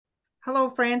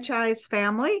Hello, franchise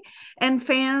family and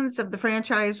fans of the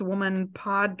Franchise Woman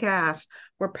podcast,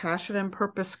 where passion and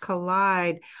purpose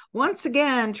collide. Once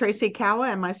again, Tracy Cowa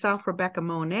and myself, Rebecca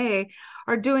Monet,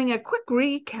 are doing a quick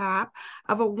recap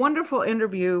of a wonderful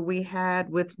interview we had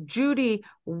with Judy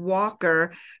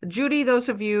Walker. Judy, those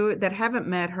of you that haven't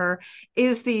met her,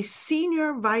 is the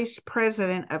Senior Vice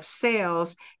President of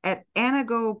Sales at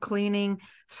Anago Cleaning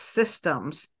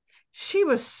Systems. She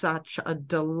was such a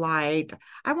delight.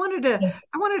 I wanted to Yes.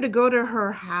 I wanted to go to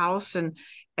her house and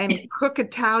cook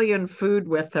Italian food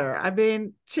with her. I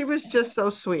mean, she was just so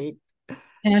sweet.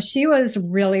 She was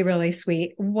really, really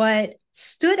sweet. What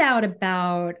stood out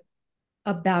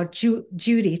about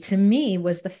Judy to me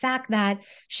was the fact that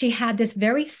she had this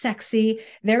very sexy,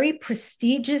 very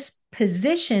prestigious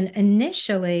position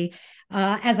initially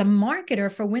as a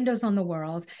marketer for Windows on the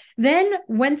World, then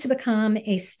went to become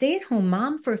a stay-at-home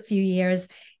mom for a few years.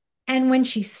 And when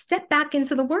she stepped back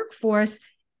into the workforce,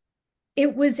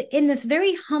 it was in this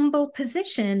very humble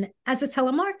position as a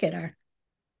telemarketer.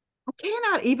 I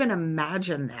cannot even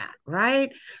imagine that,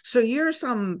 right? So you're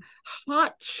some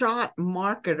hot shot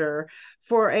marketer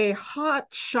for a hot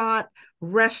shot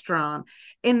restaurant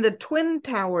in the Twin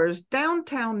Towers,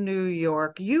 downtown New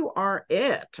York. You are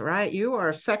it, right? You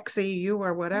are sexy, you are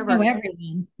I know whatever.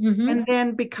 everyone. Mm-hmm. And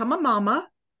then become a mama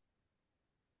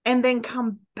and then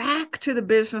come back to the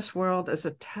business world as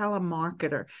a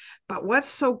telemarketer. But what's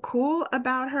so cool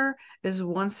about her is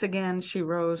once again, she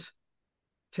rose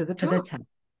to the To the top. top.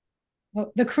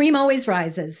 Well, the cream always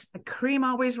rises. The cream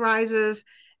always rises,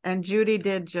 and Judy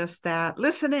did just that.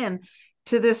 Listen in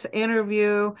to this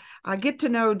interview. Get to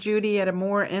know Judy at a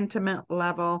more intimate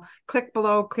level. Click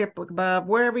below, click above,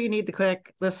 wherever you need to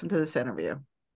click. Listen to this interview.